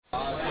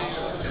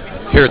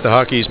Here at the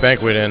Hockey East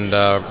Banquet, and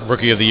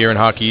Rookie of the Year in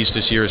Hockey East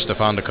this year is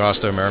Stefan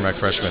DaCosta, a Merrimack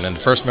freshman, and the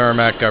first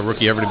Merrimack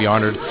rookie ever to be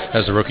honored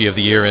as the Rookie of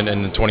the Year in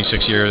the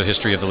 26-year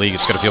history of the league.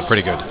 It's going to feel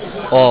pretty good.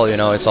 Well,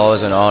 it's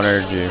always an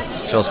honor. You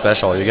feel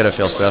special. You gotta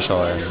feel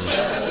special. And,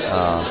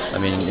 I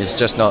mean, it's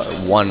just not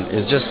one.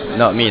 It's just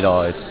not me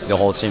though. It's the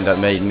whole team that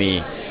made me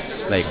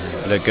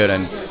look good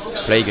and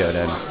play good.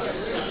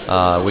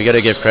 And we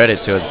gotta give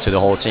credit to the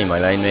whole team. My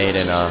line mate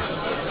and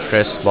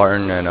Chris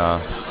Barton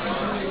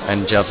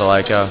and Jeff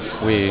Valika.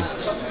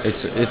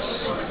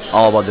 It's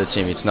all about the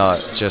team. It's not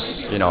just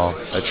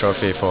a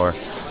trophy for.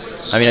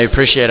 I mean, I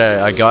appreciate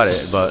I got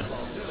it, but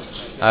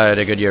I had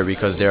a good year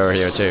because they were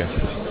here too.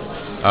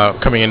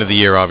 Coming into the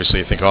year,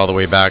 obviously, I think all the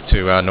way back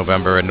to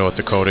November in North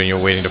Dakota, and you're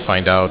waiting to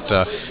find out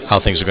how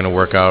things are going to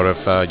work out,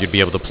 if you'd be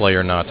able to play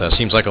or not.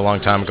 Seems like a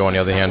long time ago. On the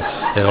other hand,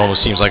 it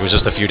almost seems like it was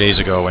just a few days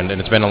ago, and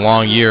it's been a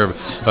long year,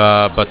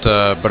 but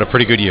a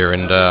pretty good year.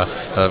 And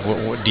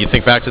do you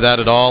think back to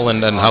that at all,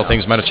 and how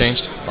things might have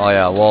changed? Oh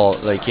yeah,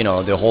 well,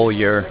 the whole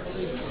year.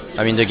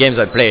 I mean, the games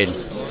I played,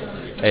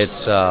 it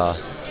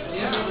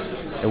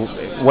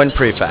went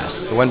pretty fast.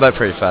 It went by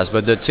pretty fast.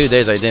 But the 2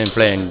 days I didn't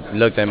play and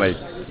looked at my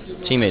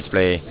teammates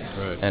play,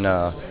 right. and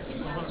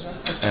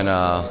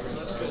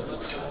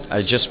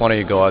I just wanted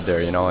to go out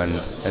there,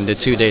 and the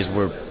 2 days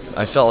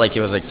I felt like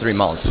it was like 3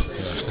 months.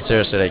 Yeah.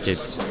 Seriously, it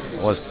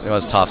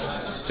was tough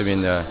to be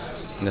in the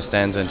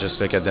stands and just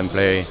look at them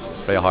play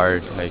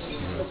hard. That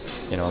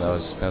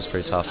was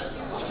pretty tough.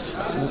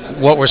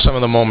 What were some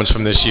of the moments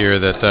from this year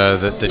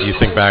that you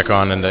think back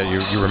on and that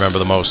you remember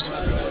the most?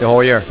 The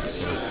whole year,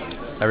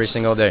 every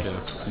single day,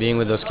 being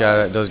with those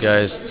guys.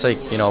 It's like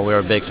we're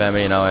a big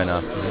family now, and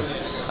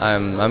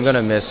I'm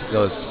gonna miss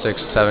those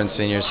six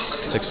seniors.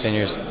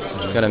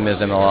 Gonna miss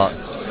them a lot.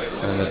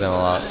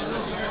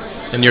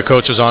 And your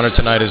coach was honored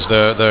tonight as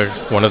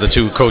the one of the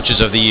 2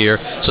 coaches of the year,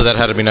 so that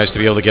had to be nice to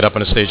be able to get up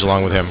on a stage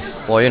along with him.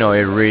 Well, he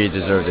really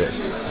deserved it.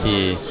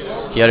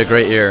 He had a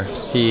great year.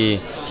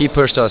 He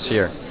pushed us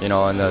here, in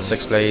the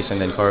 6th place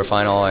and then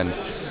quarterfinal and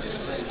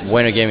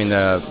win a game in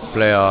the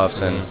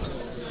playoffs,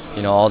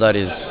 and all that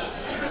is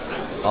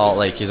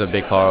he's a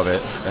big part of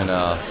it, and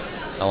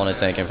I want to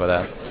thank him for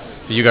that.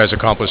 You guys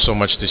accomplished so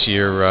much this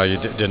year. You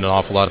did an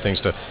awful lot of things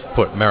to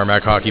put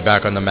Merrimack hockey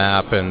back on the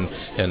map and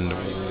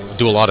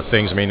do a lot of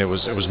things. I mean, it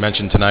was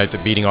mentioned tonight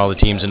that beating all the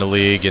teams in the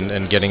league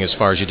and getting as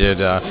far as you did,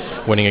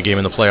 winning a game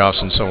in the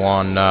playoffs and so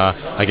on.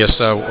 I guess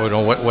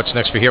what's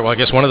next for here? Well, I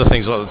guess one of the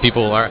things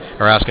people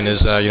are asking is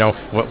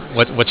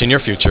what's in your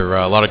future?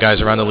 A lot of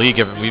guys around the league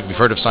we've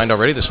heard have signed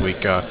already this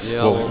week.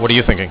 What are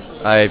you thinking?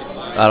 I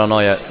don't know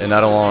yet, and I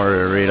don't want to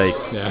really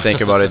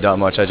think about it that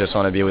much. I just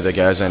want to be with the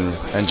guys and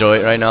enjoy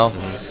it right now,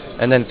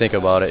 and then think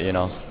about it.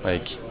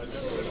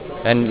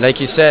 And like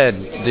you said,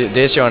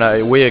 this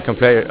year we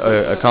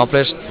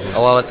accomplished a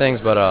lot of things,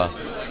 but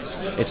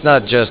it's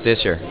not just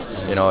this year.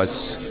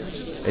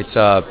 It's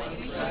a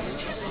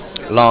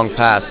long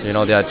past. They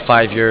had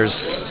 5 years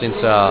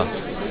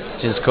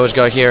since Coach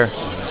got here.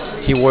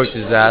 He worked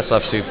his ass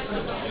off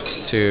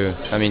to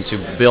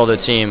build a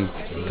team,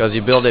 because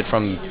he built it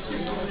from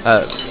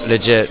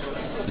legit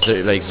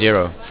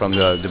zero from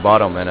the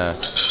bottom,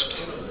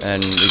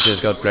 and we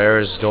just got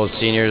players. Those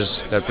seniors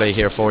that play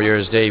here 4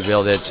 years, they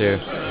built it too,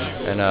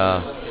 and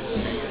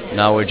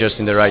now we're just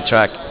in the right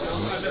track.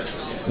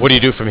 What do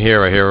you do from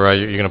here? I hear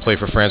you're going to play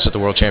for France at the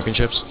World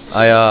Championships.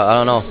 I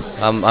don't know.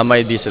 I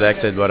might be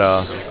selected, but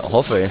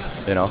hopefully,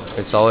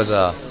 it's always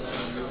a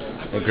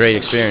great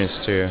experience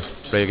to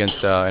play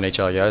against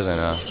NHL guys,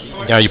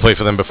 and yeah, you played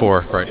for them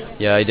before, right?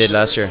 Yeah, I did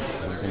last year.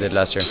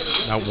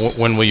 Now,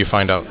 when will you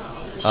find out?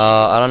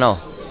 I don't know.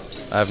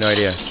 I have no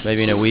idea.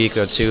 Maybe in a week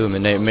or 2.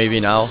 Maybe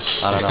now.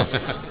 I don't know.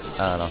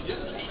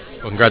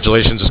 Well,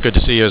 congratulations. It's good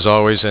to see you as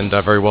always, and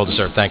very well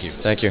deserved. Thank you.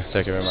 Thank you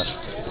very much.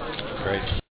 Great.